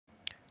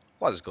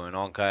What is going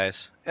on,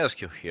 guys?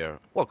 SQ here.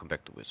 Welcome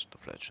back to Wizard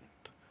of Legend.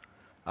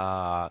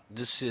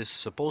 This is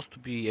supposed to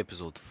be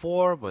episode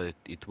 4, but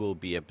it will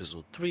be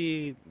episode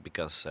 3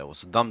 because I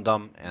was a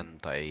dum-dum and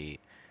I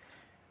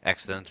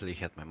accidentally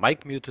had my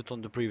mic muted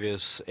on the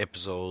previous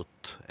episode.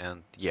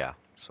 And yeah,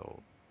 so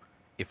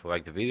if you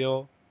like the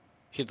video,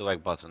 hit the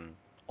like button.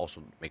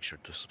 Also, make sure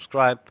to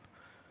subscribe.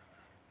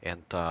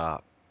 And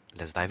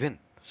let's dive in.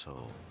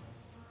 So,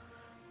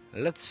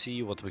 let's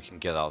see what we can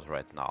get out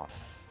right now.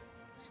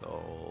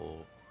 So,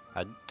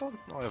 I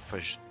don't know if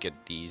I should get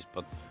these,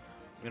 but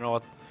you know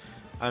what?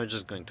 I'm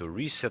just going to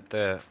reset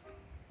the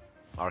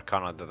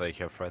Arcana that I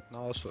have right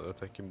now so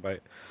that I can buy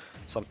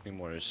something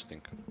more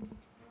interesting.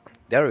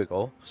 There we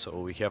go. So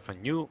we have a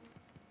new.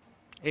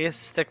 I guess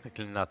it's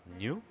technically not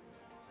new.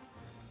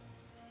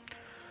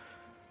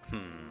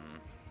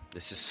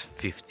 This is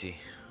 50.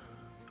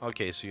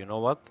 Okay, so you know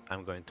what?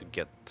 I'm going to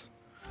get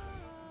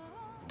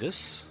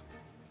this,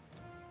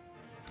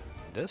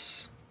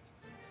 this,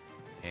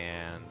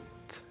 and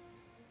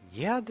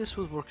yeah, this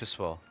will work as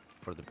well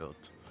for the build.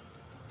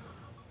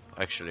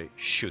 Actually,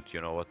 shoot,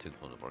 you know what? It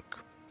won't work.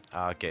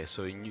 Okay,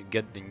 so you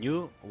get the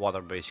new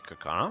water-based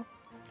Arcana.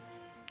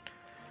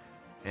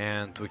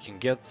 And we can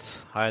get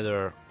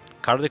either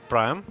Cardic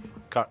Prime,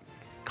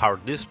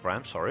 Cardis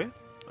Prime, sorry,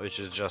 which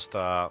is just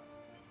a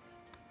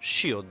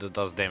shield that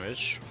does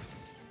damage,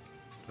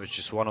 which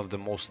is one of the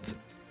most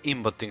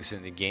imba things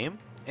in the game.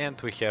 And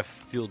we have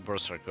Field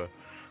Berserker,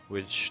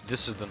 which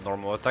this is the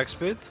normal attack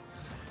speed,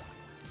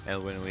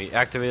 and when we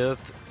activate it,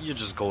 you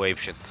just go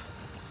apeshit.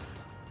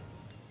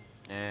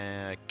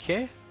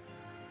 Okay.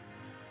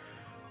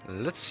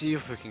 Let's see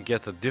if we can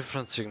get a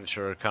different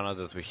signature arcana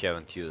that we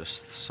haven't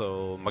used.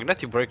 So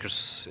Magnetic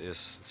Breakers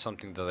is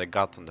something that I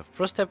got on the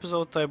first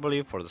episode, I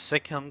believe, or the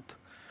second,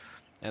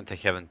 and I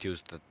haven't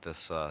used it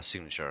as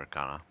signature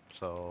arcana.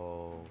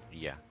 So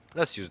yeah,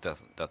 let's use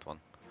that one.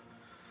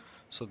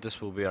 So this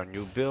will be our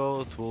new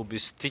build. We'll be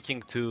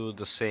sticking to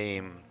the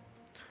same,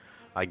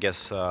 I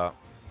guess,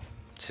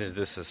 since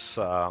this is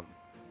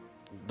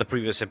the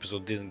previous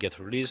episode didn't get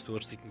released,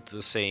 we're sticking to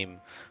the same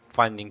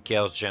finding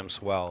chaos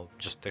gems while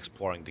just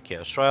exploring the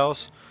chaos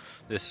trials.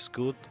 This is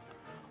good.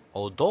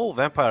 Although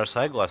Vampire's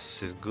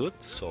Eyeglasses is good,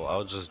 so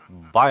I'll just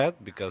buy it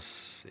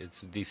because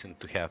it's decent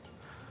to have.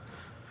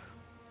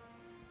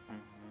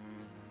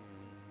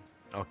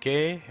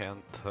 Okay,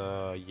 and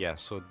yeah,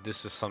 so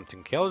this is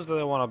something else that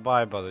I want to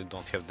buy, but I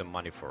don't have the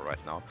money for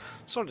right now.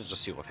 So let's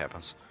just see what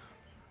happens.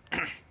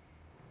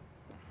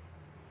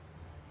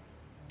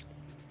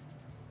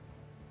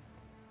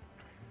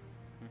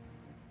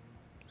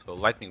 So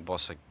lightning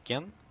boss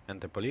again,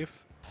 and I believe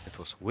it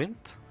was wind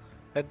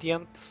at the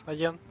end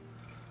again.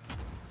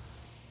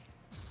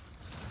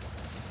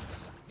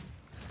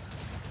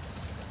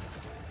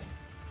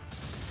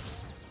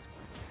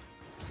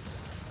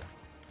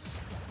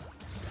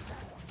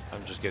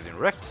 I'm just getting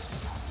wrecked.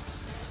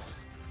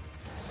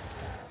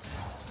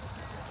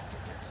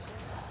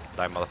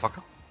 Die,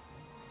 motherfucker.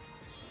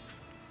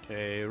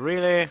 Okay,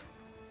 really?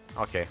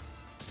 Okay.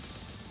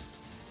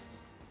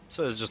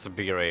 So it's just a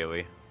bigger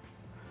AoE.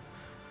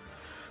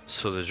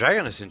 So the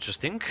dragon is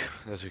interesting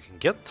that we can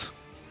get.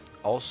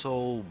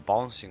 Also,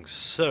 bouncing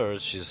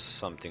surge is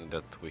something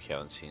that we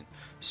haven't seen.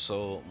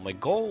 So my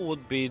goal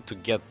would be to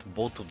get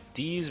both of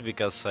these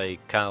because I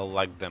kind of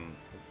like them,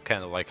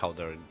 kind of like how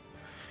they're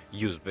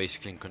used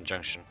basically in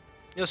conjunction.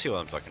 You'll see what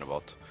I'm talking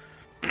about.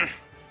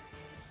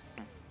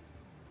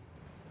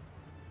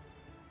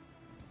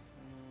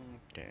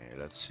 Okay,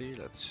 let's see.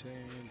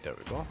 There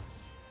we go.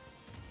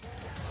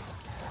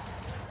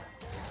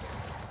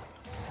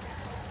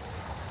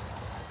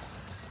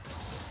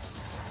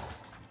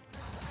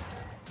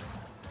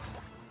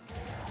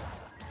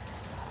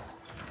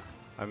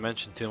 I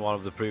mentioned in one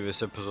of the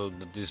previous episodes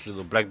that these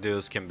little black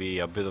dudes can be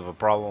a bit of a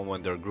problem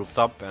when they're grouped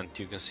up, and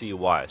you can see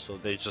why. So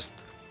they just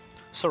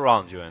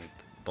surround you and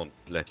don't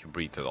let you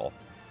breathe at all.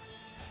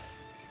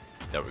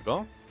 There we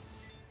go.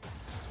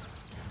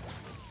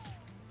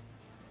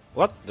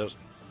 What? There's...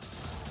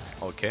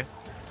 Okay.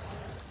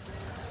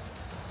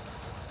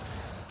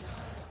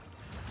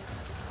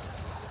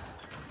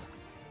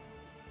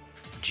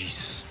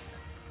 Jeez.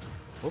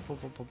 Whoop,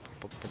 whoop, whoop, whoop,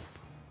 whoop, whoop.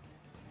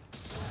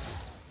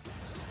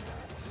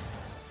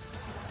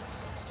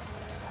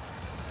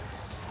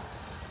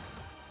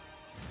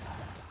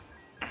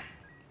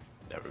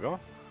 There we go.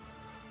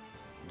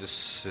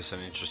 This is an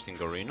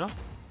interesting arena.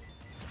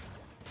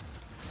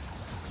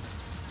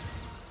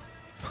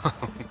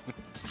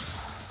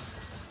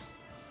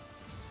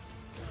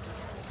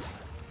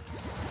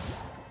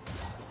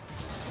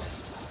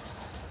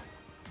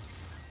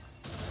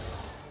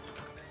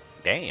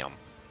 Damn.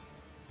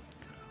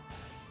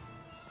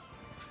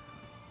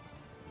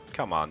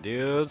 Come on,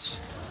 dudes.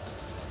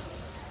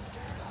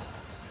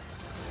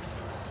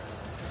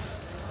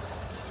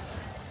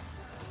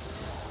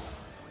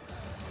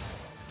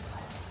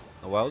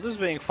 Well, this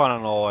being fun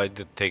and all, I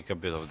did take a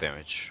bit of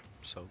damage,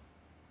 so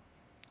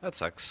that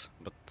sucks,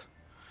 but...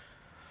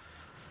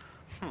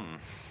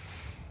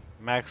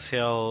 Max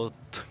health...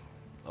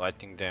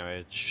 Lightning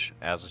damage,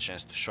 adds a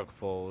chance to shock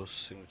foes,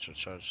 signature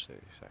charge is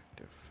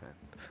active,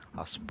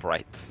 and a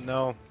sprite.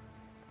 No,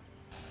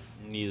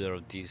 neither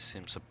of these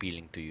seems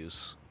appealing to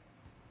use.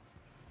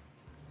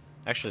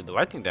 Actually, the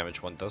lightning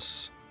damage one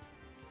does,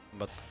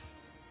 but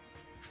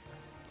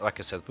like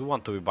I said, we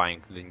want to be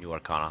buying the new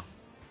Arcana.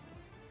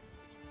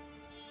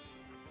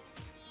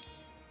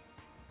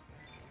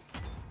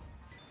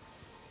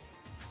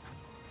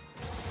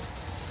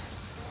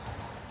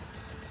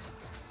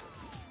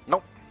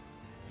 Nope.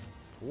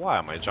 Why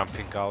am I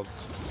jumping out?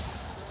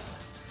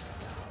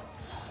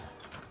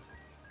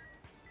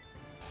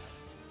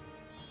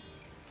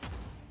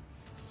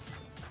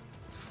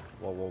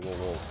 Whoa, whoa, whoa,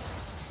 whoa.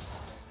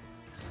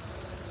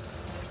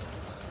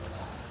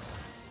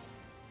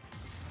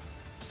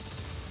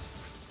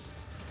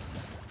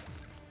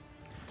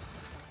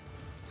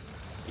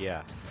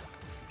 Yeah.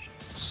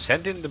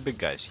 Send in the big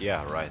guys.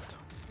 Yeah, right.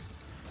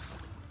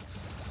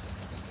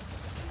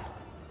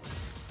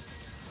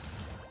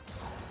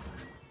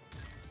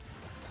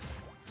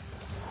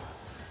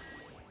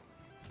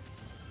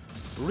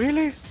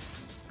 Really?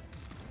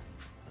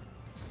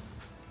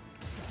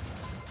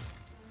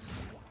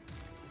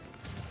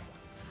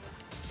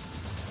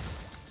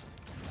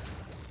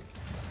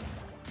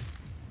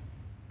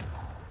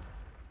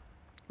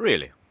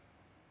 Really?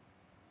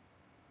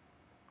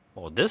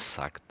 Oh, this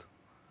sucked.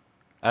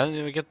 I didn't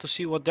even get to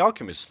see what the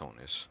Alchemist Stone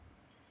is.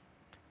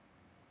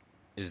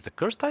 Is it a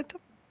cursed item?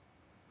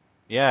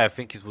 Yeah, I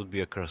think it would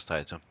be a cursed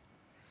item.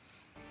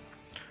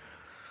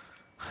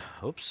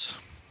 Oops.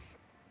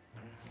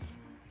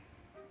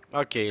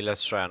 Okay,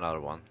 let's try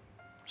another one.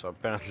 So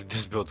apparently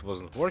this build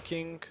wasn't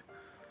working.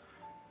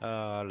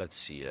 Let's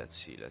see.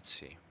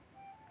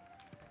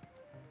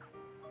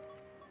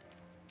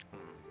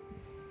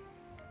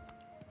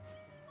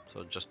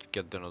 So just to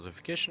get the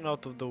notification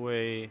out of the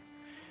way.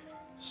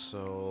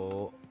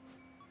 So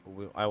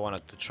I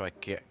wanted to try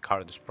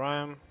Cardis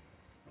Prime.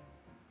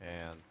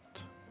 And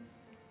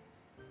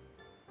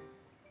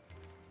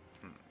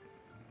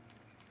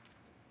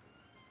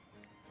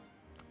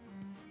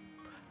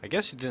I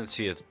guess you didn't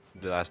see it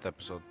the last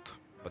episode,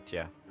 but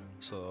yeah.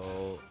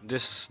 So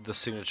this is the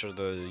signature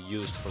that I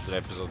used for the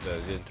episode that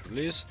I didn't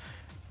release.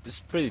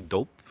 It's pretty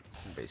dope,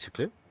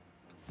 basically.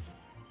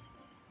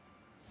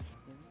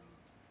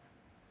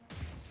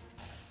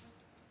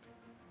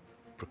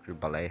 Procure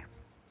Ballet.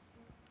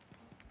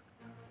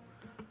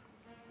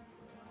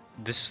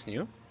 This is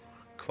new.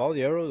 Cloud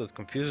arrow that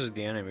confuses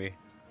the enemy.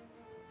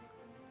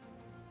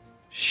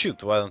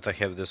 Shoot, why don't I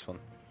have this one?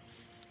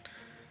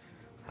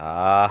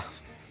 Ah.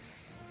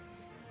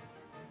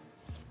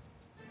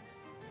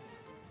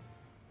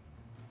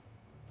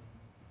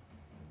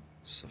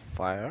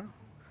 Sapphire.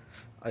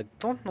 I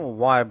don't know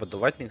why, but the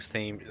lightning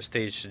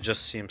stage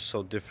just seems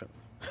so different.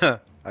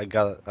 I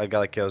got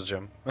a chaos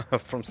gem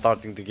from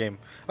starting the game.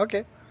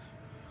 Okay.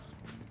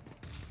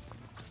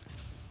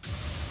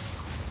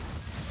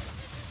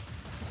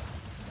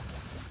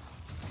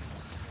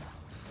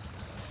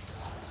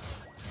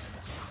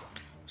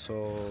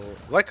 So,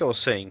 like I was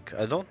saying,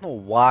 I don't know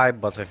why,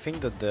 but I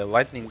think that the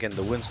lightning and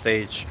the wind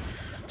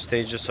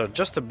stages are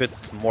just a bit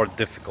more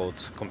difficult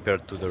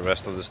compared to the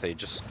rest of the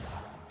stages.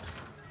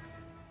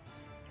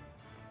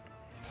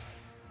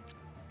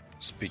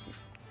 Speaking,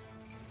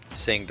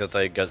 saying that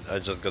I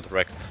just got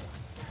wrecked.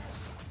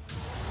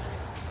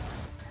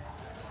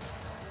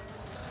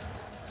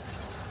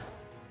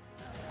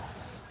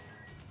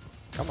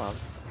 Come on.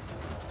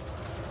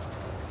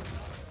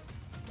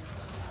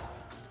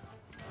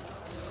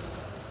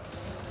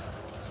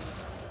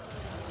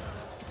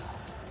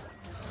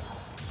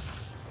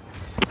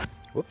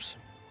 Whoops.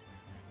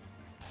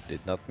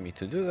 Did not mean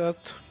to do that.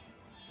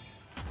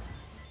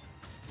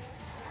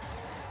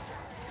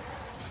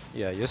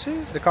 Yeah, you see?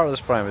 The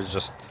Carlos Prime is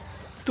just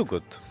too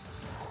good.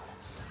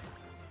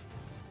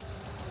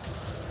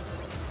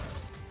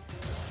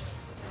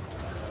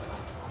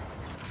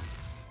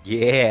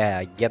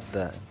 Yeah, get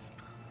that.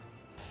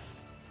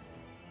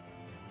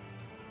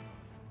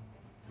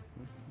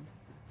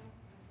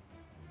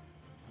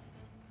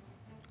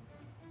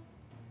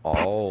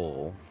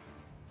 Oh.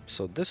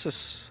 So this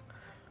is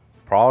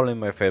probably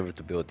my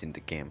favorite build in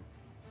the game.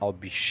 I'll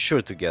be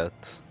sure to get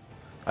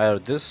either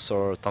this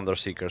or Thunder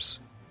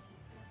Seekers.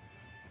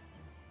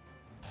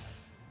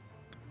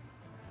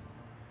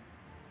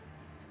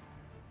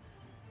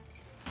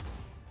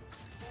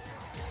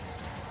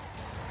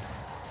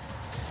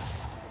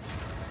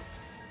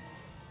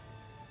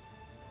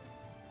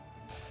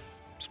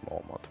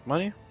 Small amount of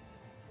money.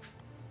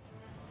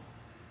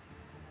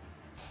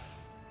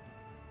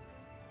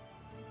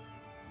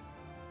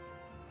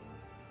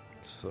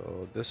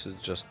 So this is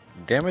just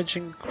damage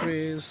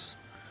increase.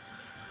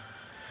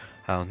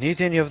 I don't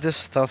need any of this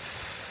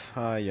stuff.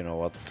 You know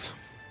what?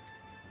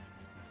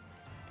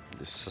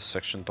 This is a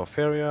section off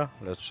area.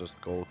 Let's just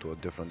go to a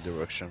different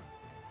direction.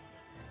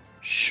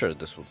 Sure,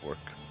 this would work.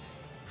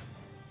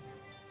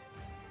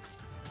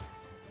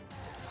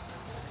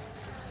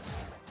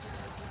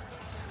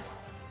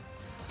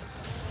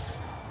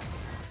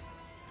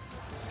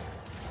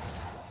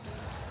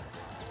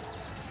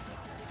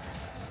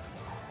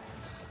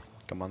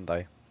 Come on,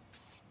 die.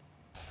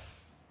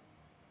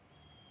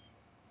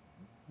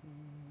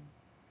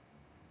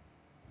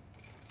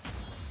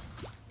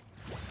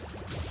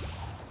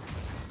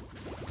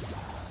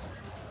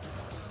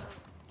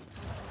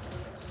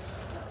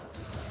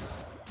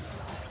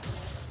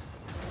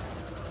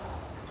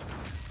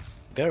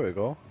 There we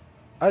go.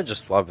 I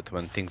just love it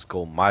when things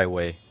go my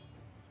way.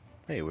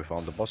 Hey, we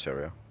found the boss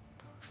area.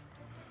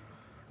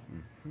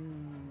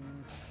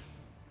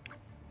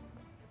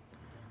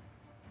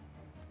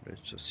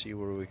 Let's just see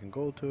where we can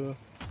go to.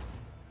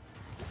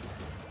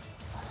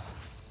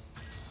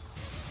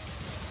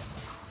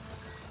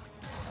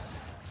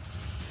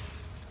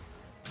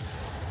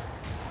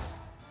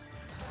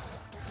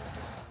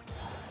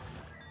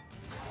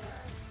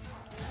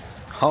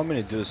 How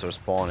many dudes are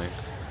spawning?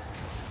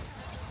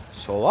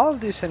 So a lot of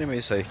these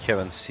enemies I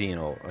haven't seen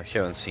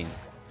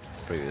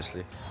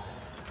previously.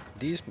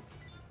 These.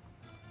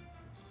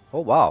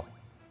 Oh wow!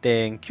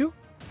 Thank you.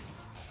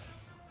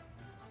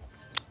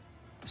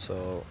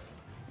 So,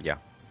 yeah,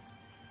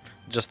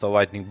 just a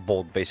lightning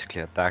bolt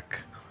basically attack.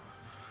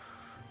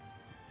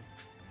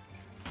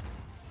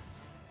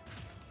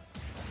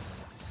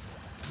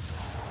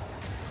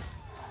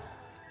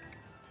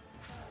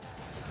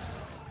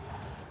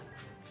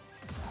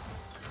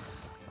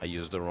 I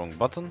used the wrong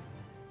button.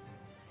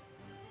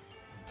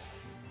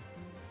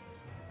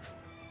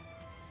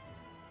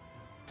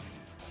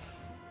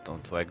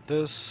 Don't like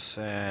this,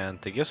 and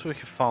I guess we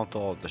have found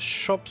all the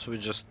shops. We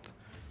just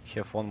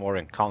have one more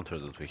encounter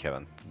that we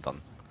haven't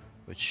done,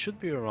 which should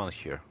be around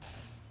here.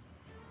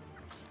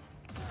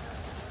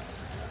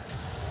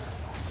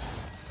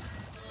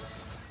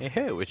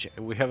 Hey,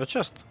 we have a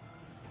chest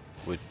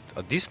with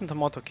a decent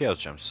amount of chaos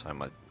gems.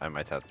 I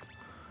might add.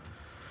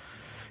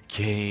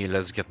 Okay,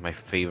 let's get my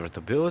favorite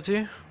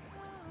ability.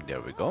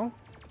 There we go.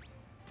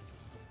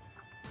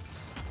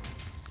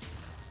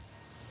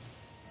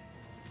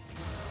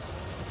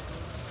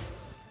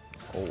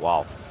 Oh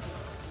wow.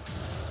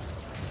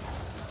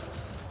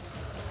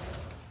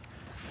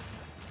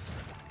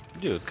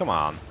 Dude, come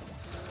on.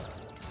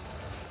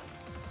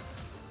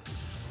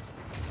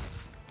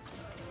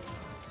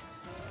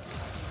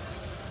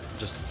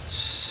 Just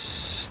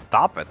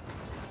stop it.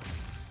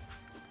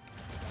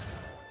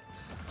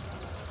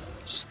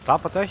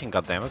 Stop attacking,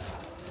 goddammit.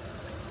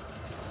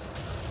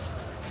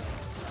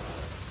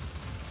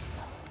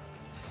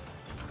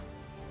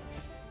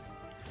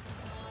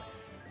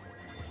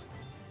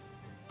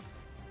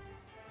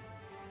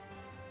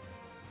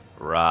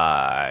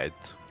 Right.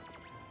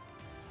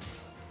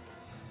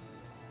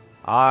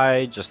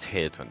 I just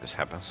hate it when this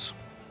happens.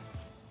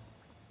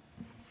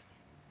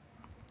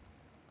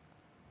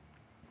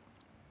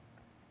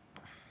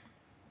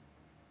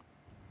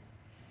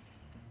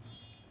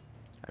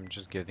 I'm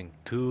just getting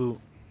too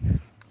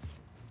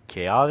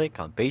chaotic,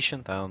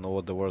 impatient. I don't know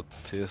what the word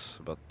is,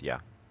 but yeah.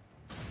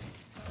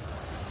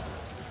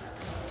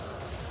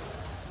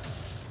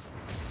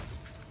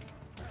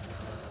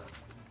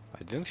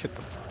 I didn't hit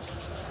them.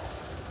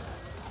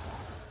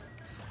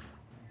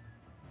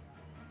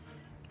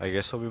 I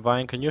guess I'll be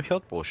buying a new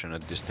health potion at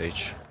this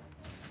stage.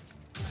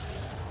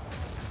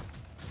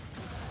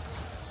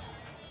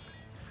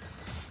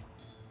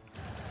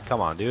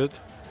 Come on, dude.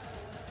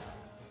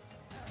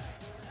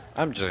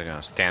 I'm just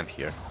gonna stand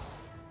here.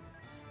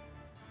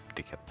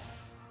 Dickhead.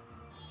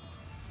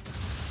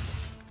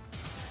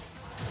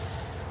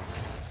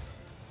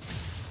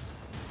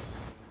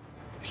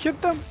 Hit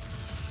them!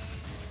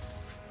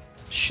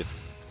 Shit.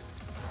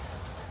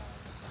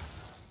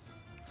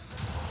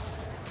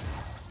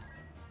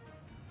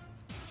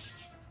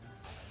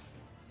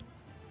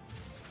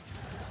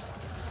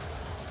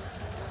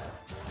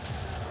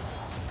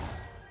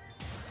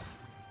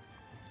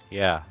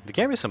 Yeah, the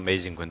game is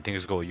amazing when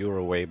things go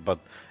your way, but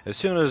as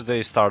soon as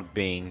they start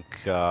being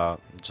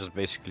just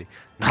basically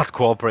not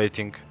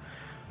cooperating,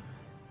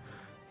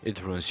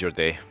 it ruins your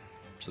day.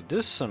 So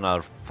this is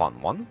another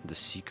fun one, the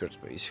secrets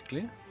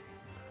basically.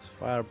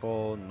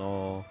 Fireball,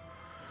 no.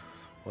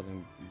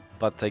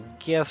 But I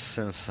guess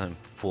since I'm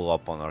full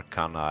up on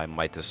Arcana, I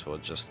might as well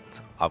just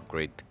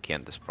upgrade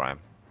Candace Prime.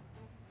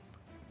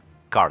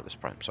 Cardus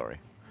Prime, sorry.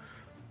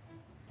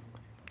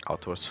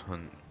 Outwards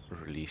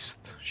unreleased,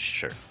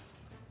 sure.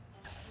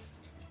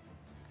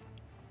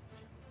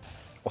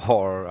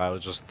 Or I'll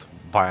just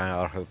buy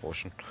another health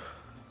potion.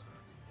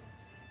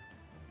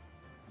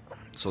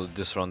 So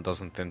this run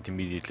doesn't end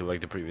immediately like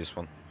the previous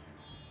one.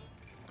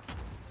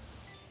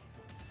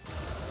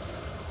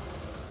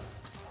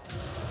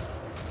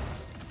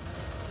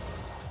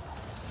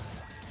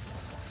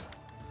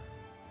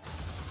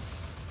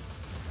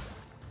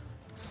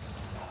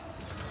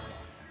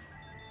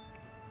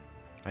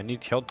 I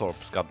need health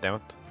orbs,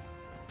 goddammit.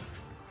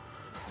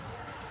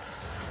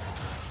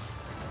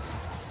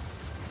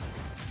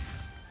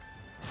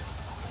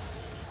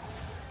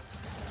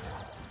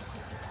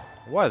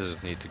 Why does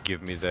it need to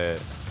give me the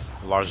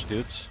large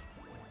dudes?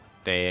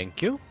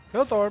 Thank you,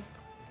 health orb.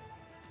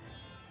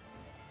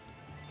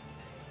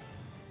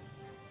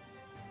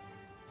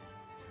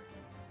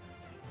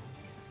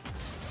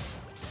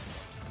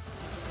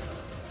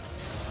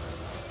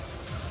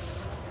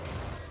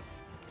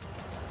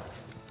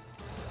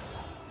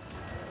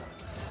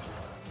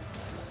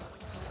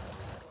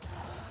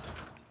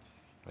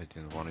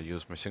 didn't want to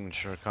use my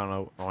signature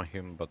arcana on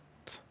him, but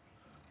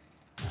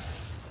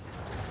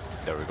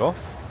there we go.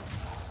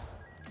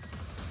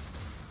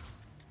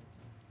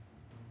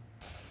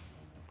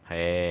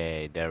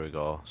 Hey, there we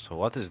go. So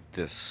what is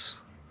this?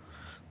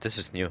 This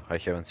is new, I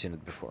haven't seen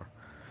it before.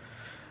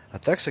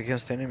 Attacks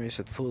against enemies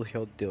at full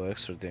health deal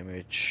extra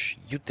damage.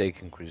 You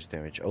take increased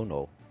damage. Oh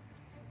no.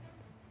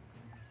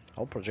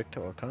 All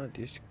projectile arcana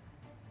this?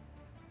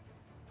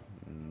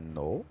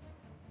 No.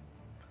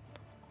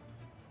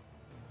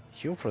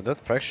 Heal for that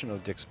fraction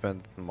of the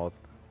expanded mod.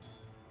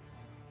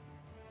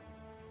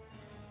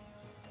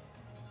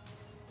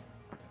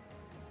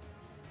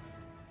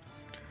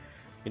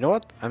 You know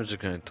what? I'm just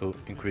going to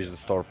increase the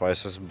store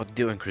prices, but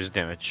deal increased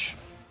damage.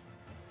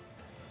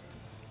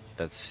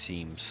 That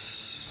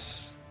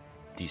seems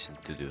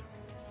decent to do.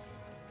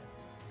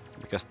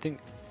 Because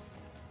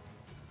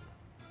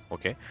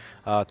okay.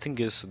 Thing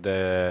is,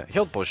 the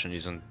health potion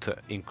isn't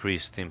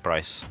increased in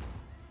price.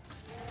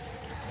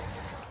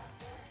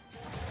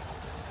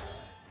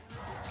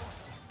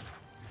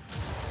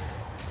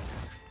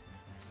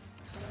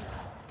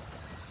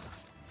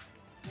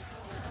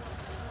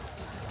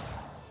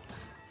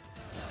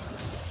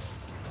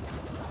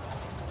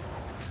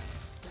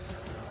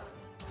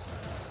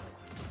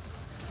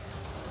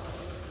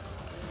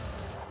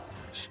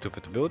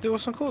 Stupid ability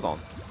was on cooldown.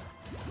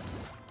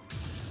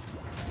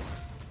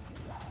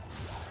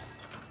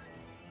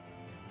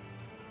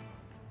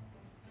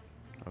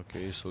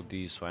 Okay, so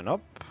these went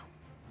up.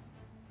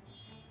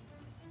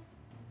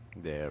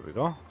 There we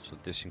go. So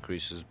this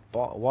increases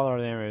water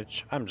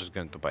damage. I'm just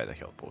going to buy the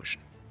health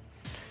potion.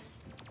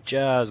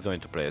 Just going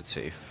to play it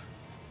safe.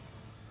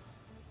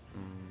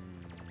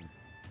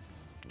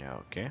 Yeah,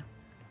 okay.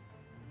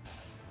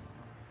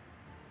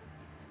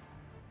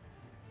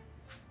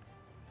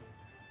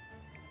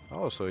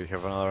 Oh, so you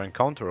have another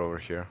encounter over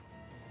here.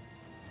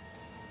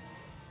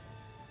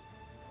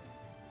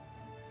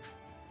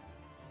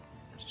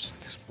 Just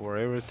explore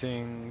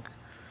everything.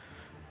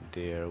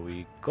 There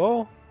we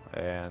go.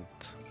 And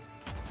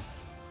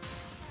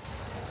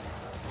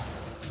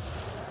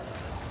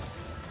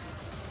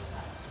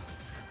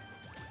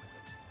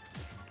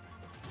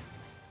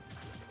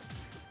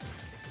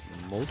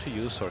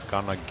multi-use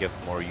arcana get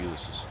more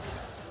uses.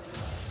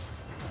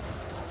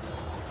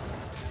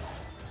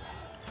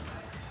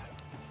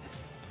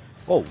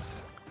 Oh!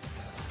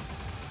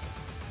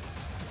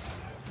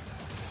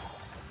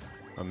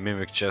 A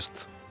mimic chest.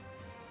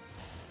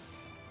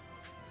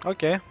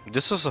 Okay,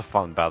 this is a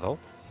fun battle.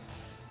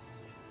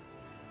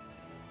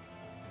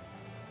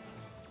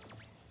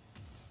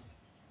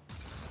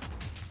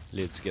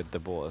 Let's get the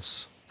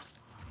boss.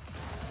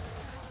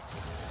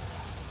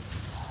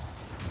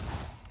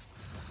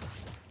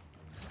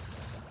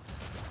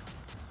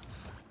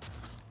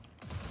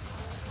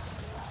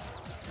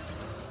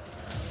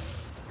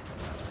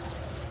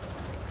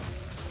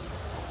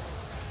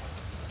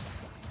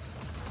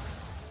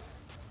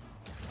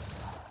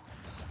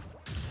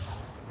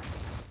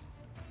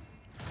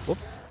 Whoop.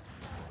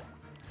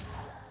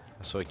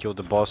 So I killed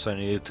the boss, I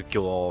needed to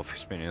kill all of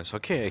his minions.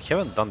 Okay, I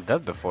haven't done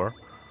that before.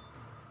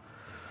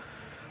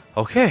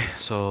 Okay,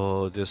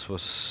 so this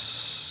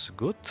was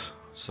good.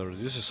 So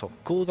reduces all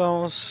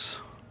cooldowns.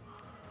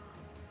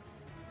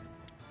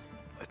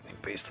 Lightning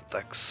based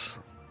attacks.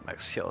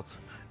 Max health.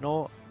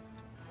 No,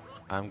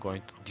 I'm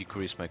going to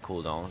decrease my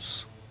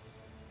cooldowns.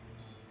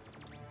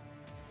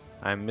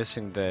 I'm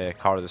missing the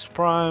Cardis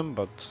Prime,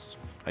 but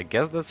I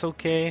guess that's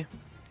okay.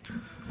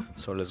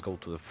 So let's go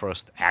to the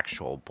first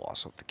actual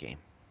boss of the game.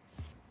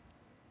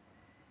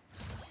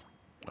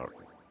 Or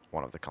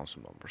one of the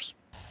council members.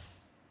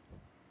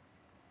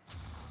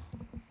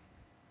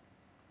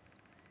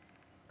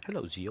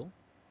 Hello, Zeal.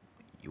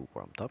 You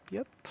warmed up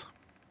yet?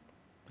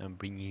 I'm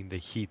bringing the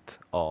heat.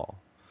 Oh.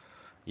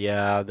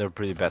 Yeah, they're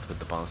pretty bad with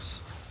the bounce.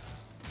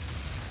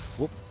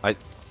 Whoop,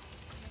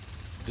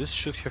 This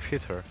should have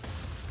hit her.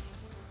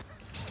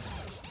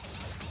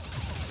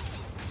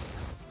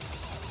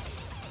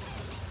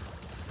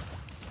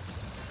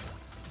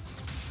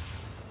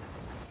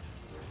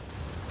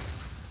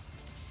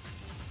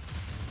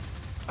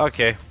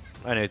 Okay,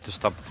 I need to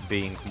stop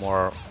being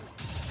more...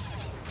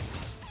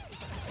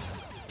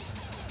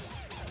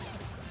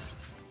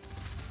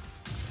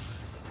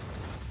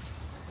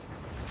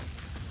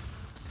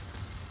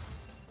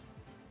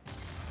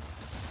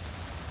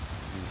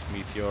 These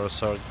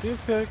meteors are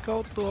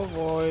difficult to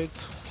avoid.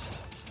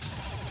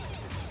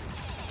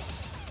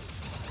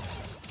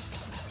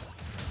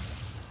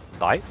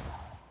 Die.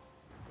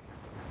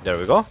 There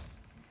we go.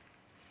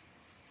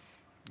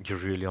 You're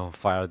really on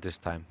fire this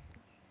time.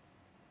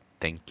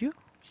 Thank you.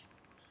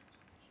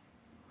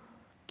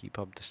 Keep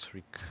up the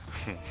streak.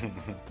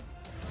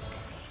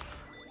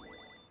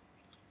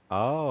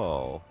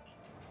 Oh.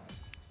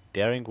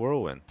 Daring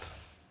Whirlwind.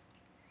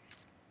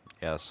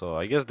 Yeah, so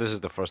I guess this is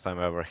the first time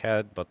I ever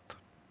had, but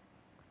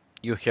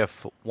you have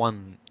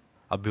one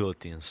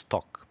ability in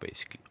stock,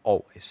 basically,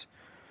 always.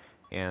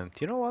 And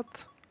you know what?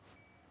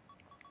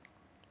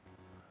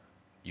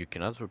 You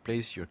cannot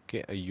replace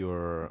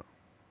your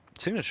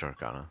signature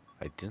arcana.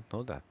 I didn't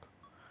know that.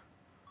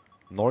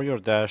 Nor your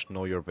dash,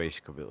 nor your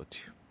basic ability.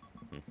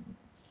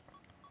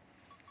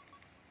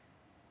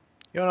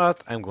 You know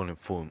what? I'm going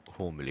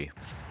full melee.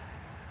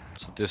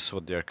 So this is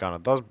what the Arcana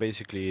does.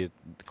 Basically, it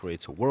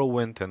creates a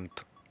whirlwind and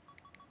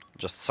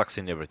just sucks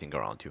in everything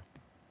around you.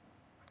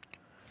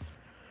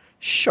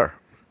 Sure.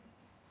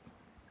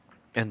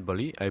 And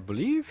I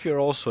believe you're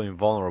also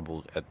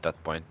invulnerable at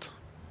that point.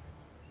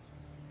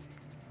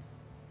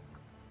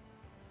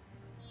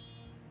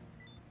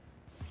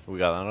 We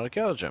got another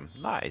kill gem.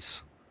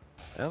 Nice.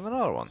 And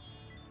another one.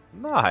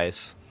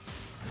 Nice.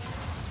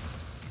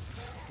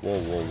 Whoa,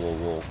 whoa, whoa,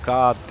 whoa.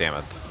 God damn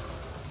it.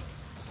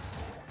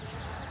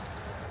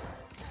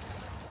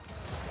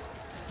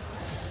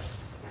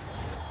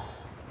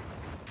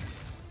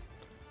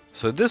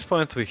 So at this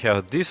point we have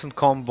a decent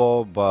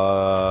combo,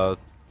 but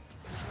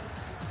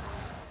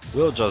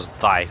we'll just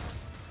die.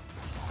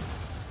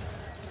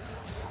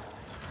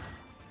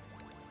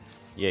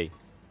 Yay.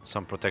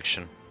 Some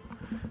protection.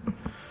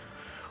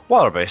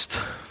 Water-based.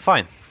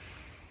 Fine.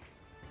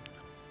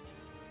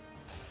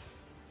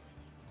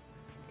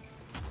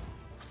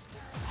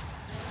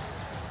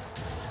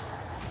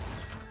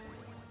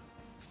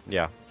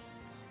 Yeah.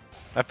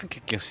 I think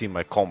you can see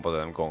my combo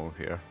that I'm going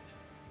here.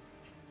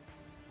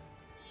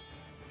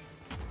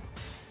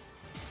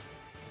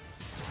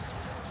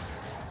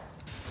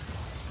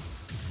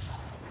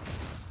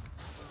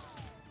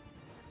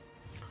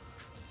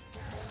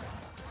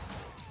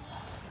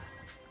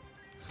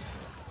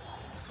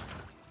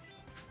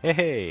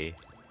 Hey!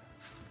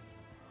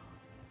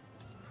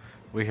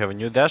 We have a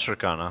new Dash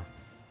Arcana.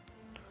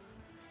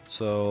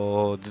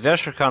 So the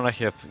Dash Arcana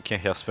can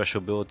have special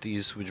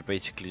abilities which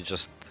basically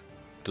just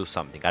do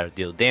something. Either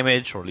deal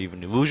damage or leave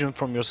an illusion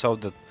from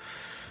yourself that,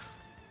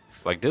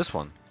 like this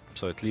one.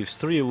 So it leaves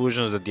 3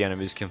 illusions that the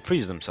enemies can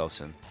freeze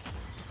themselves in.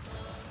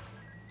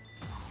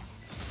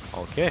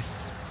 Okay.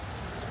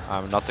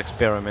 I'm not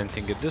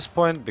experimenting at this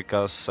point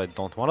because I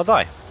don't want to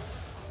die.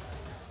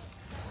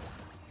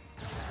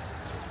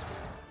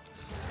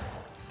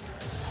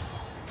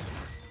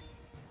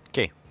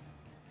 Okay.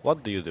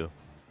 What do you do?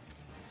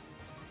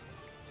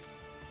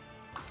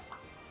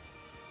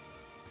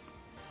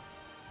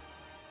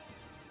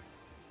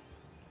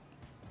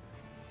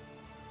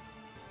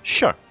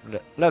 Sure,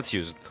 let's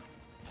use it.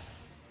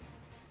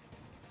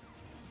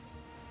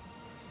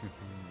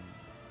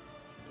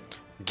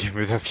 Give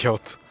me that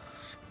yacht.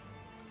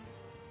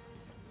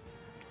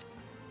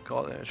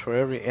 God damage for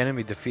every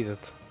enemy defeated.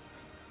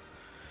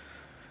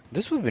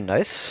 This would be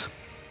nice.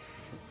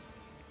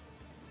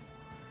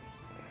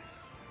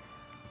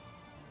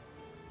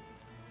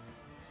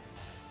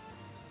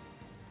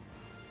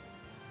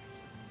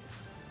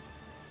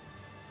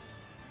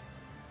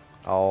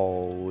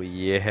 Oh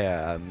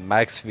yeah,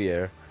 Max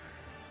Sphere.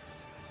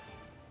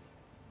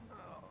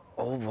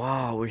 Oh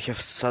wow, we have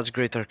such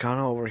great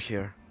Arcana over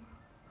here.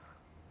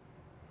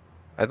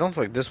 I don't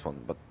like this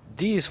one, but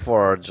these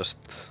 4 are just...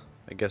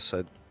 I guess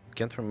I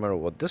can't remember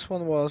what this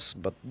one was,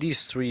 but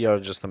these 3 are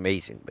just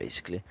amazing,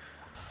 basically.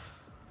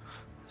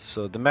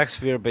 So the Max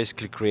Sphere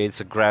basically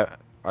creates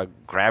a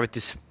gravity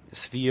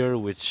sphere,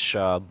 which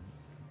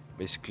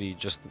basically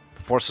just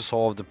forces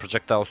all of the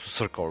projectiles to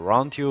circle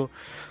around you.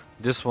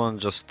 This one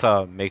just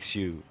makes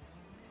you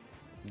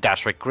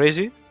dash like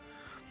crazy.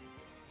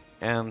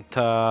 And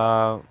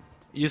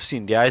you've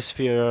seen the Ice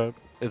Sphere,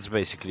 it's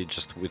basically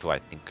just with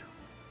lightning.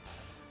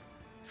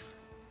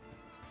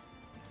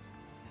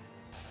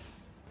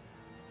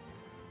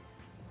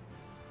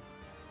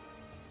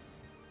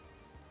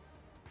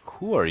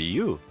 Who are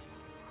you?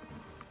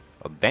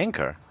 A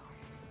banker?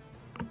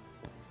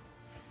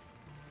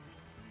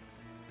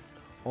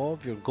 All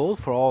of your gold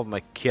for all of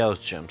my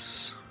chaos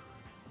gems.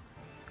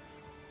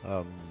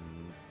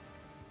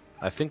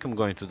 I think I'm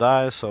going to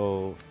die,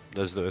 so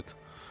let's do it.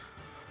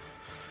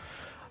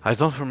 I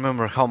don't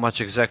remember how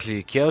much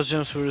exactly chaos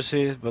gems we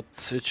received, but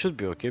it should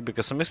be okay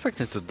because I'm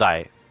expecting to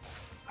die.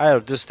 Either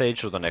this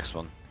stage or the next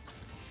one.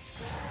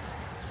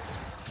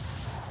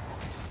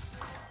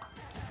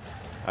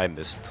 I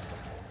missed.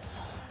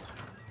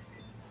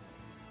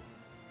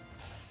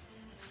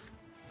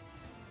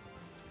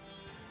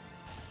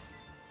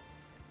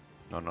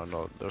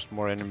 No, there's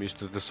more enemies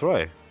to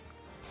destroy.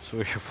 So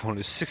we have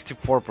only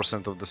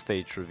 64% of the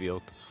stage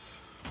revealed.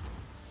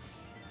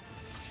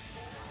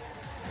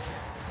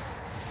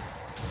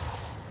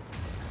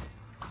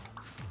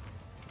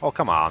 Oh,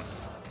 come on.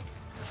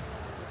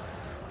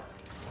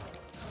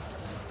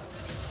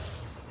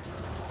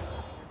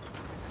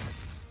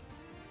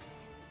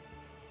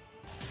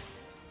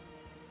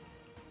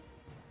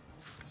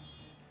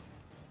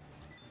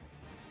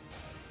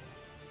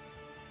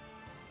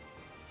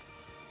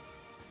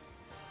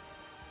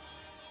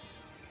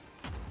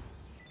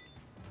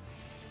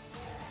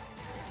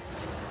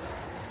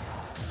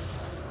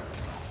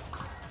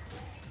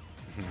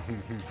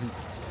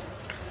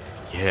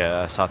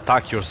 Yes,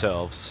 attack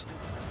yourselves.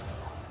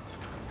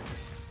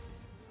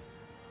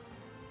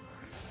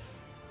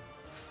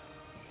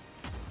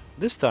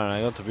 This turn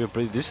I got to be a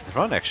pretty decent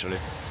run actually.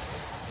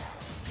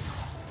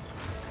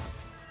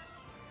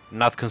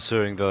 Not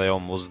considering that I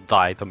almost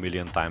died a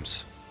million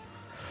times.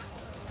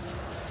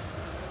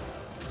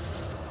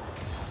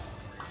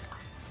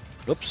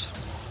 Oops.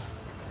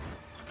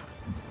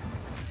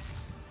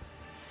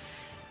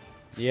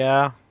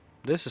 Yeah,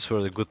 this is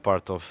where the good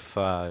part of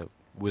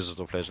Wizard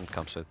of Legend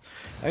comes in.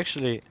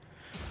 Actually,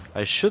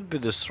 I should be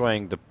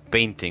destroying the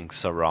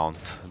paintings around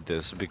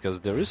this because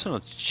there is an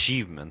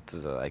achievement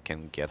that I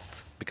can get.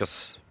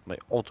 Because my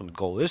ultimate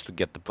goal is to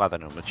get the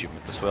Platinum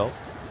achievement as well.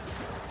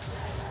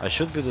 I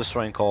should be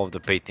destroying all of the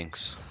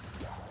paintings.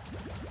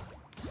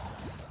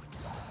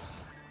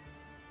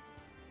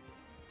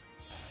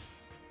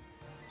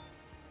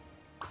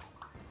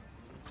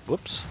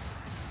 Whoops.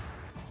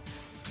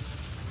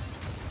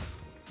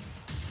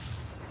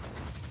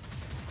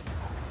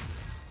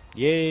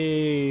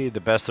 Yay, the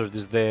bastard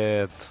is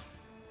dead.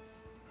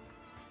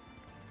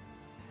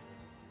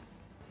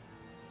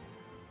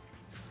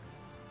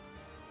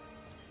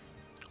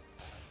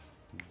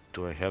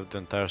 Do I have the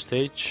entire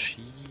stage?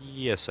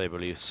 Yes, I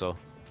believe so.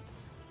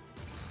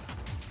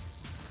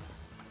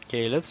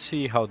 Okay, let's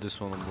see how this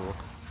one will work.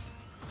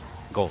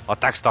 Go,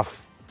 attack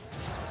stuff!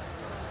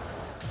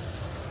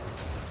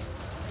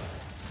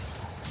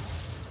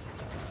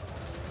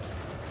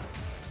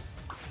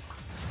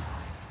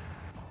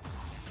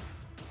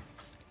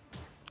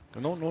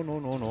 No, no, no,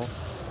 no, no.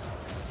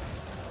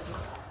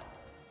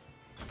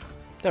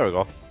 There we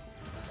go.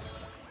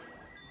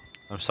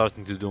 I'm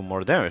starting to do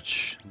more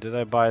damage. Did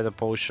I buy the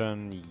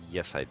potion?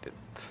 Yes, I did.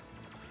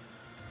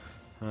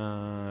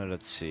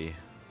 Let's see.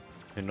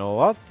 You know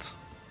what?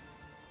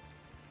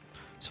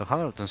 So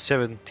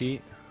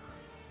 170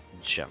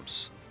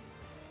 gems.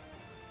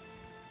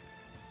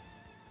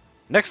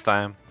 Next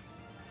time.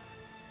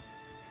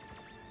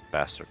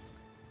 Bastard.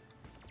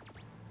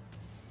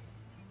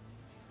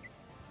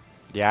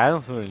 Yeah, I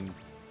don't really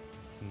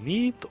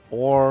need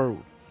or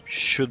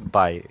should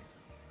buy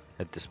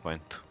at this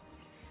point.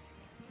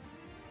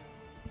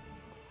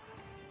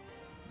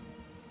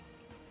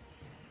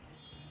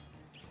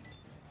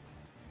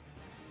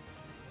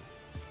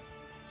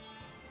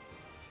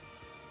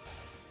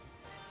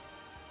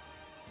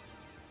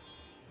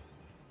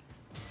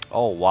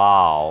 Oh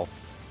wow.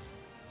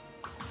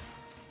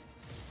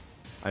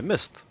 I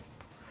missed.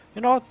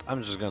 You know what?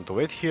 I'm just going to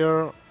wait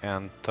here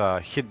and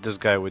hit this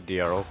guy with the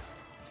arrow.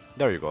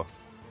 There you go.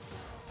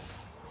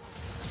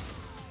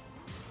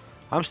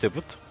 I'm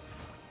stupid.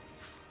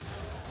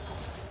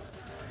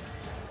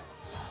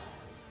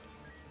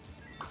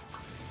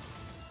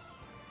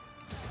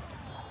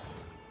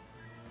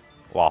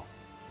 Wow.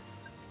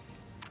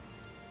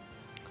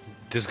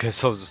 This guy's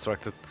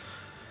self-destructed.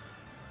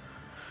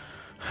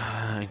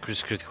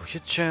 Increased critical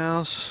hit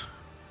chance.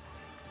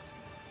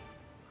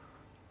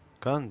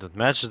 Gun that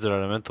matches their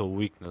elemental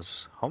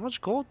weakness. How much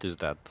gold is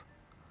that?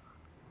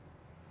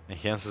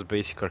 Enhances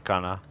basic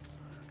arcana.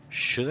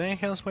 Should I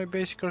enhance my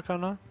basic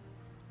arcana?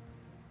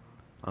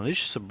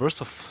 Unleashes a burst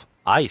of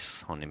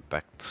ice on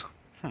impact.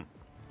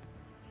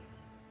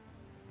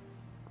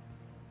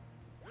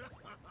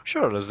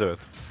 Sure, let's do it.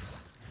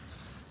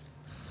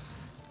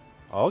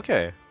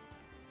 Okay.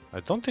 I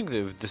don't think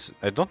if this.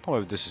 I don't know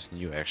if this is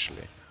new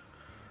actually.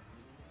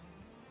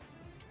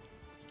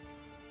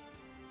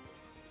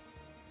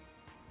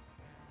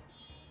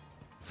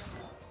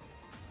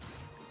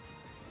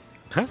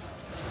 Huh?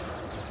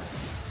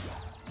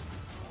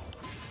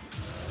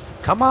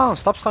 Come on,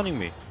 stop stunning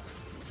me.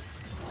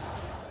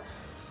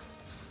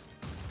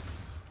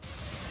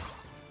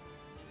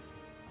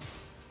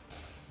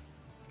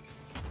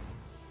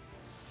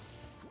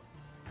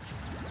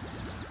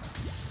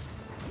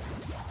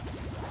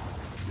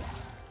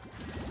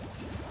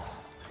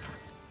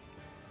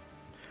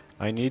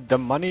 I need the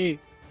money.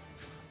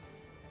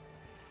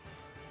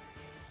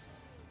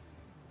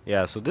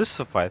 Yeah, so this is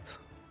a fight.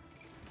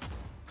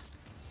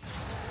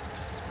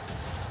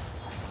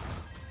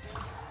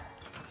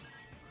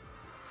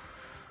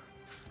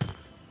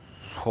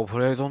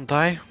 Hopefully I don't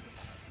die.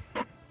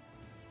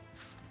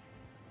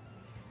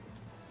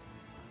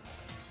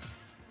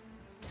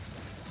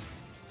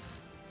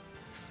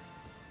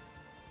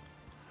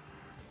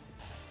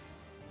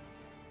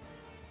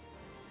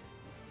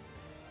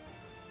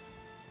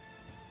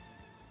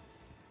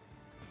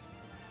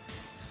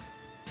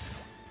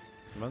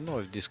 I don't know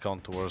if this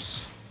counts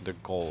towards the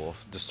goal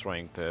of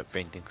destroying the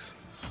paintings.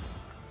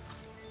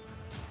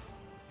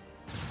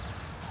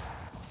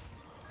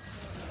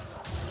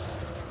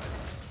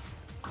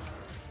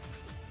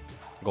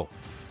 Go.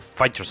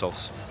 Fight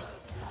yourselves.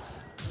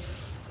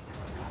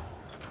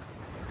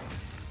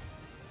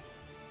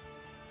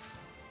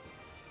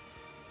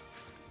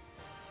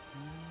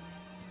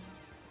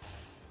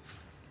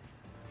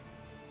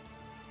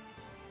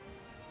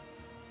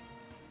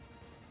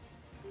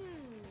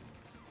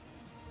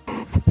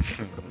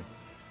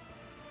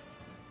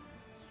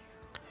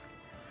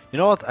 You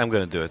know what? I'm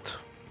gonna do it.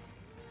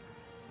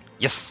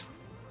 Yes!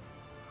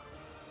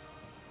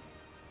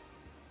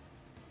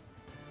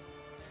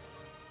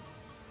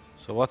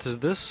 So what is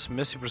this?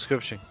 Messy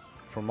prescription.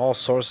 From all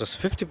sources,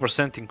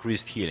 50%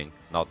 increased healing.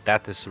 Now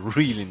that is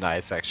really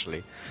nice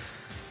actually.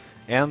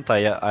 And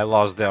I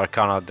lost the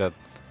Arcana that...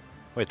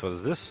 Wait, what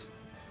is this?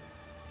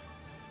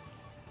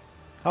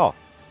 Oh,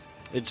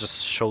 it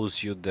just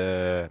shows you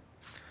the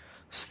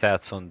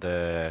stats on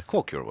the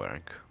cloak you're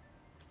wearing.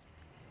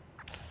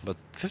 But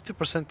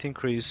 50%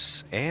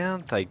 increase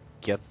and I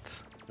get...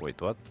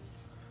 Wait, what?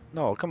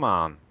 No, come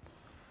on.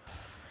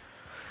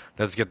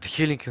 Let's get the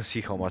healing and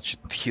see how much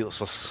it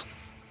heals us.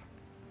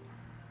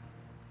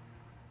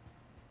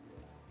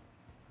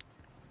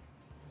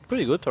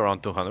 Pretty good,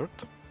 around 200.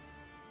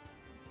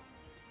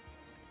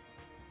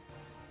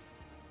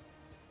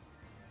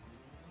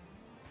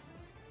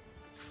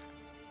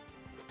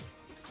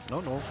 No,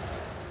 no.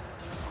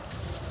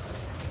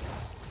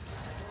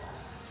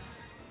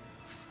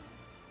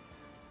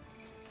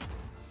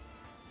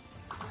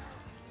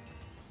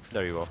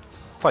 There you go.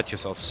 Fight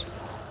yourselves.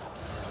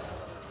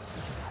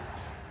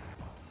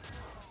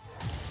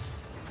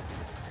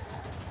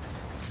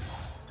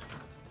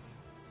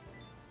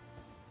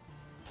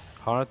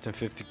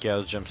 $150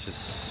 chaos gems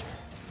is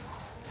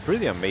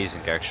pretty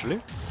amazing,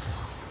 actually.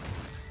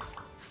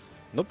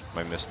 Nope,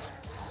 I missed.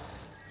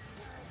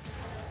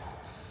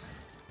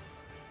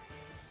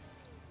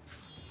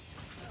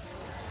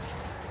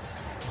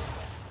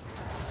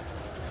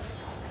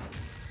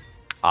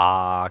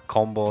 Ah,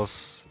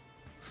 combos.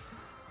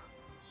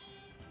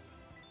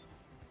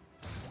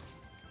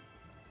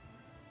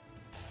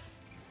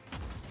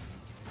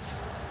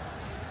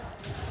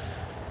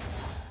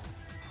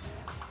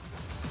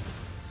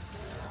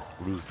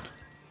 Rude.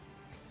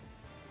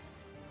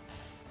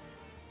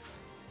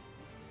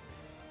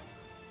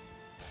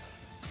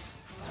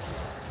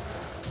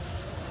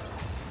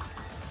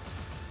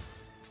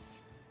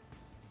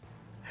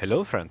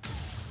 Hello, friend.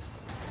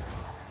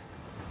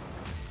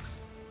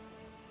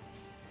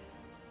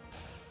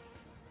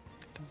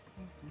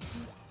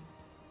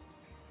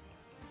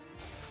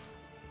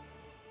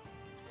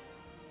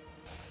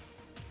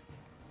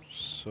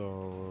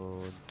 So,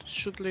 it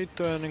should lead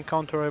to an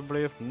encounter, I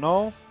believe.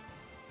 No?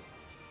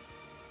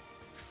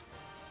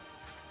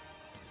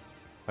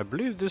 I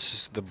believe this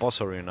is the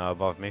boss arena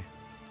above me.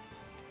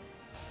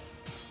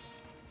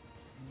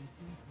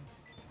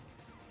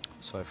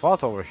 So I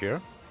fought over here.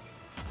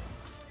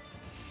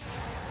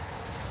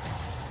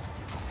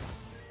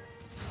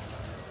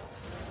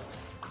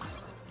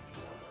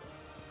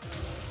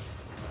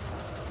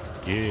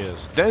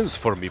 Yes, dance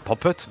for me,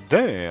 puppet,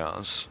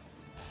 dance!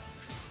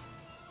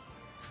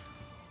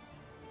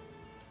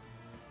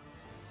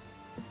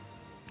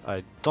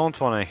 I don't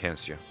want to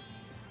enhance you.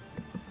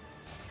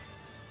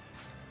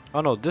 Oh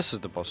no, this is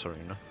the boss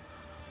arena.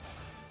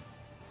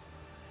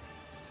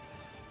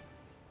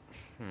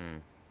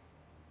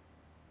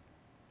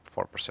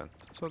 4%.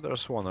 So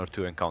there's one or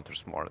two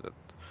encounters more that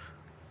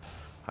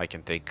I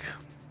can take.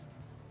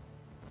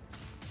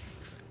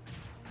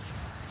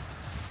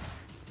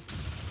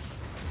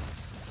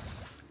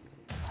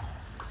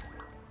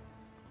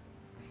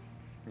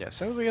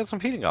 Yes, and we get some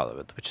healing out of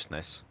it, which is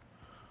nice.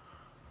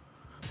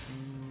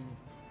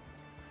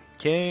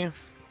 Okay.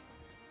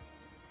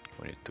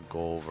 We need to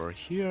go over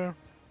here.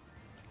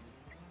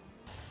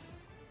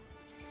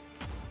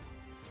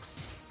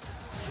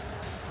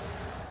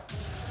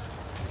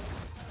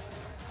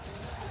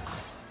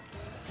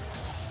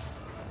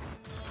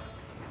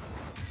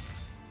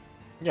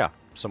 Yeah,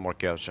 some more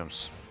chaos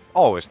gems.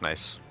 Always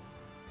nice.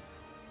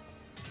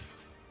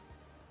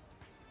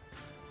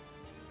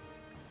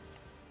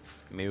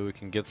 Maybe we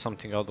can get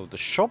something out of the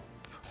shop.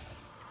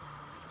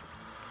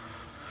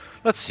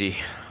 Let's see.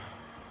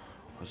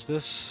 What's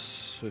this?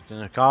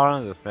 Within a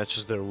car that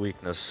matches their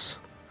weakness.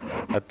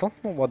 I don't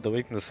know what the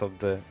weakness of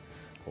the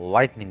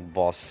lightning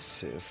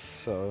boss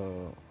is.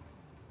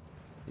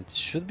 It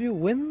should be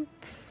wind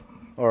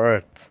or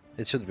earth.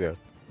 It should be earth.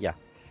 Yeah.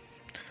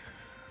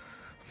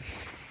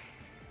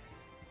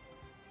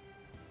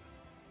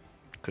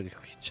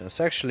 Critical hit chance.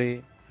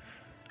 Actually,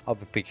 I'll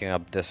be picking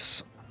up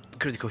this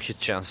critical hit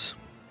chance.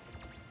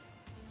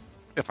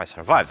 If I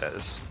survive, that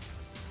is.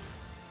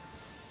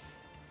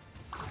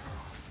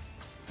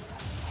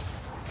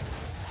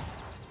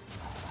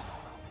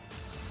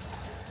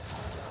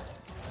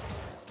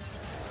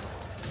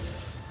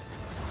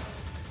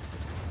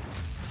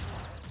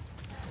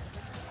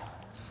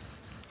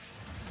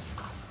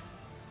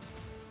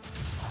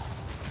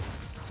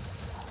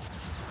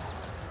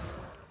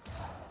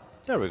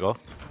 There we go.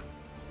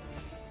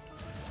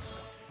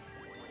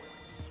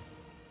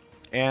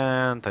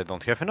 And I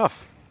don't have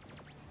enough.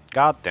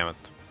 God damn it.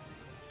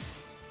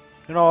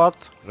 You know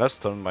what? Let's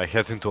turn my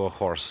head into a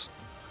horse.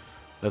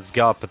 Let's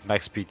gallop at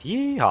max speed.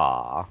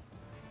 Yeehaw!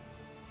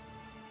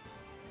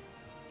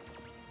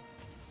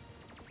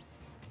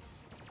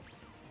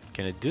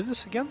 Can I do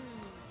this again?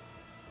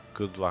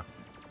 Good luck.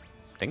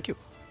 Thank you.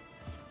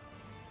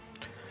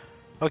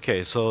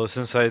 Okay, so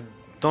since I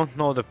don't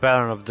know the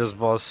pattern of this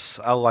boss,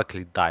 I'll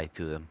likely die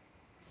to them.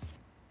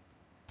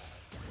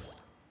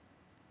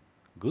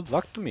 Good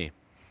luck to me.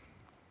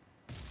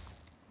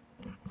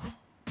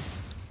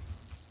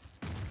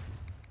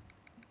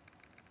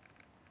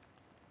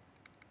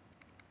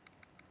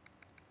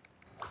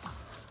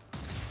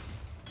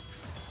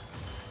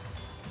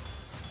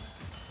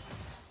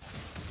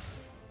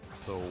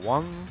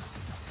 1,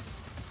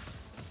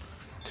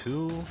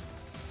 2,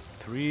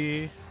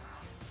 3,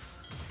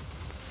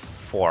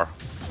 4.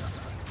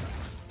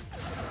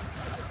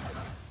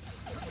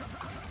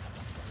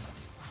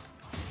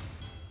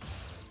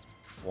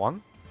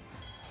 One,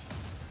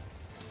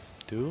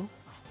 2,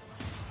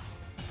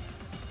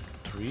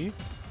 3,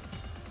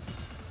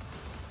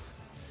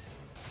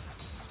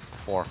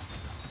 4.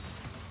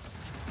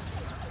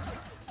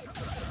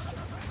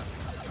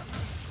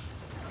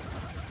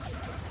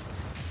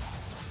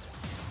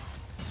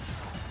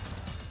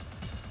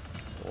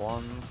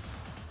 One,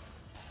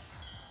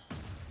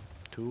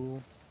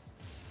 2,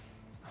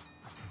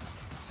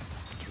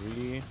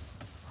 3,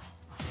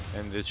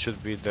 and it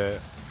should be the,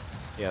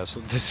 yeah, so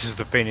this is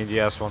the pain in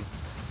the ass one.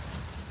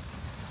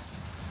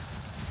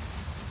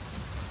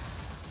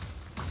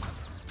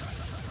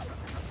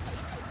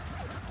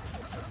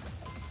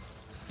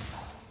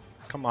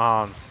 Come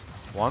on.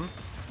 1,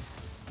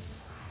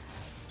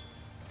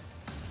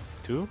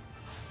 2,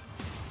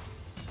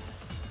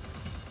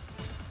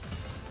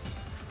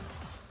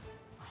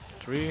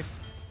 3.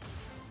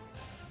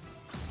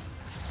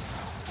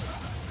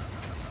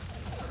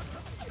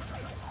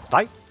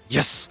 Die!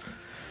 Yes!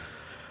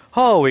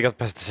 Oh, we got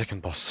past the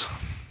second boss.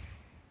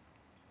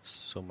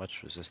 So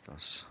much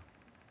resistance.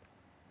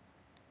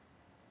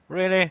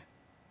 Really?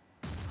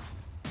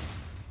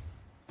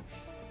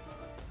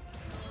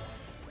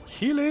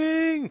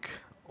 Healing!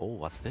 Oh,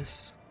 what's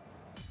this?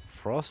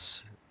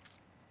 Frost?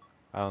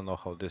 I don't know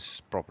how this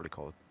is properly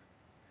called.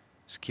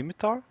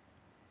 Scimitar?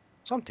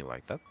 Something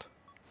like that.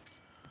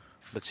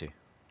 Let's see.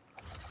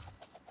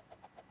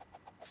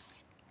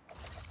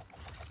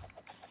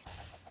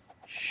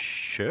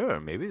 Sure,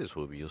 maybe this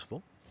will be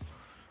useful.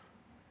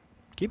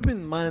 Keep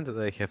in mind that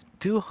I have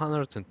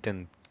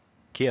 210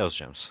 Chaos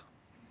Gems.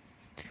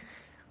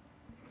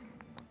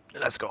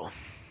 Let's go.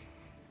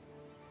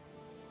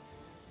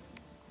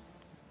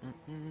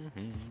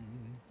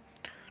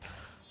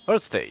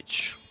 Earth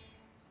stage.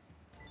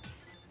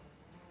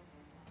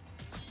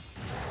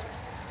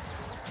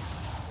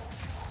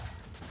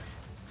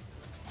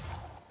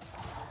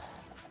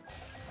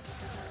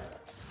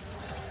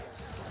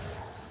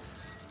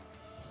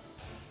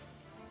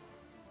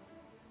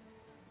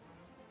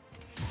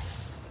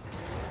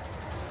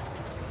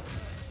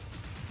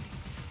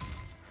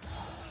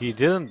 He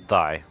didn't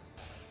die.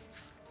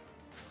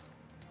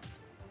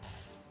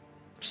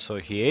 So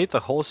he ate a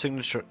whole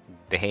signature.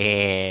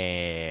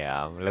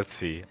 Damn, let's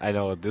see. I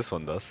know what this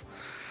one does.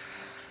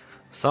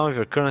 Some of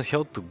your current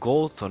health to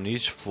gold on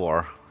each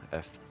floor.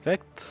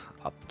 Effect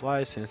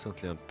applies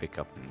instantly on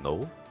pickup.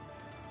 No.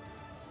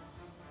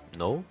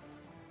 No.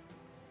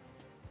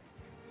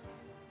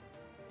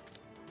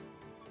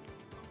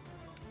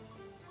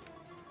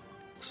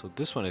 So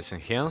this one is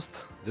enhanced.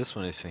 This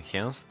one is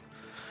enhanced.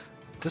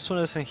 This one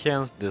is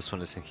enhanced. This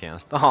one is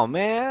enhanced. Oh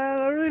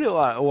man, I really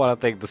want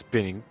to take the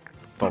spinning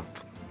top.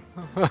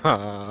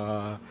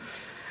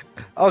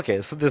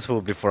 Okay, so this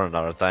will be for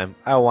another time.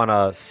 I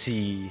wanna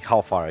see how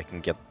far I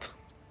can get.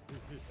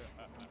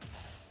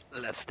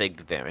 Let's take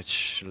the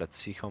damage. Let's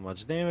see how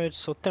much damage.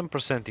 So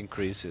 10%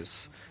 increase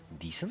is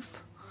decent.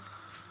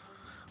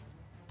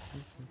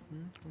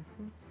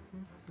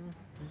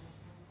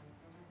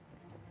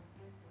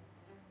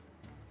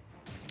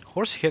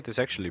 Horse head is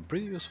actually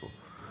pretty useful.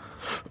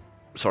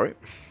 Sorry.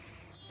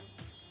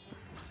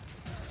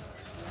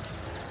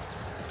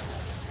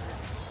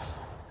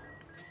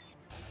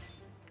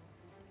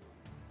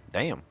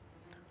 Damn.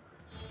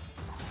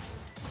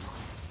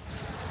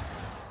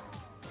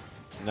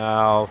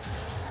 Now.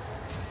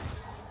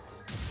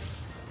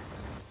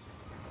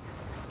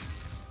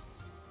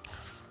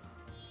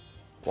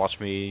 Watch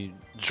me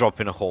drop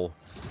in a hole.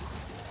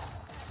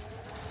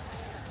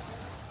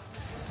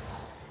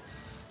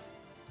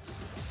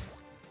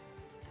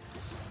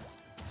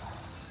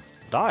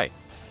 Die.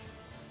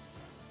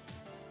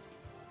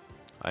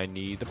 I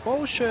need a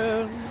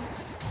potion.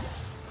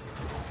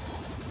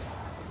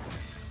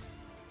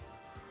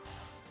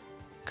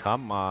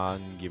 Come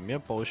on, give me a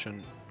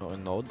potion. No,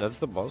 no, that's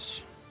the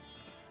boss.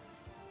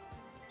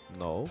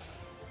 No.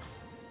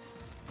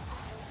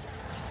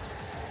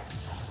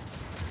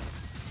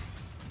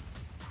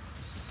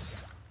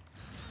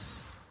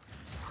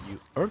 You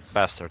earth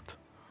bastard.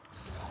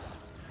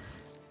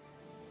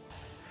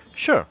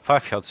 Sure,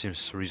 5 health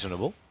seems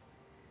reasonable.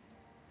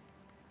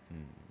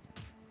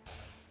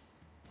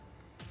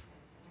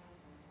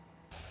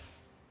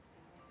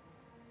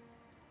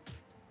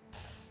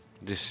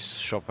 This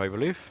shop, I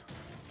believe.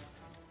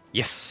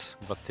 Yes,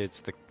 but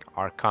it's the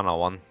Arcana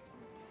one.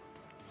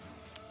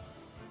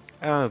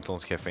 I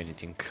don't have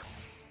anything.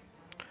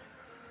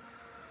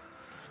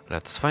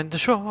 Let us find the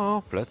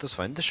shop. Let us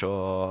find the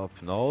shop.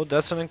 No,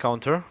 that's an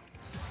encounter.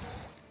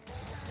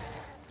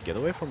 Get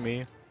away from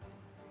me.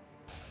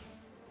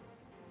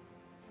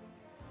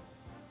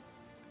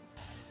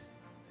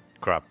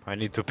 Crap, I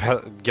need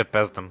to get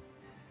past them.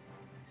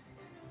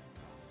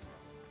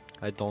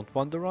 I don't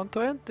want the run to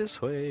end this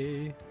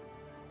way.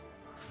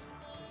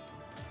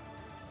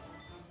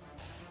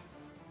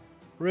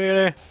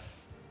 Really?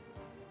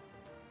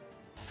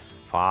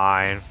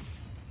 Fine.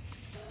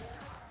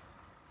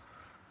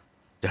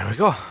 There we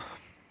go.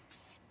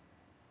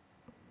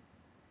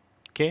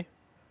 Okay,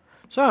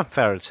 so I'm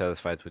fairly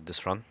satisfied with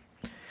this run.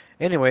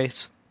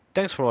 Anyways,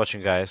 thanks for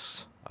watching,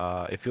 guys.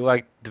 If you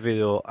liked the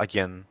video,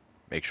 again,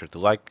 make sure to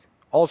like.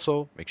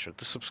 Also, make sure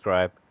to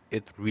subscribe.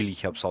 It really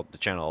helps out the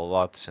channel a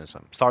lot since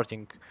I'm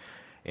starting.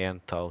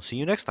 And I'll see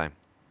you next time.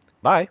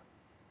 Bye!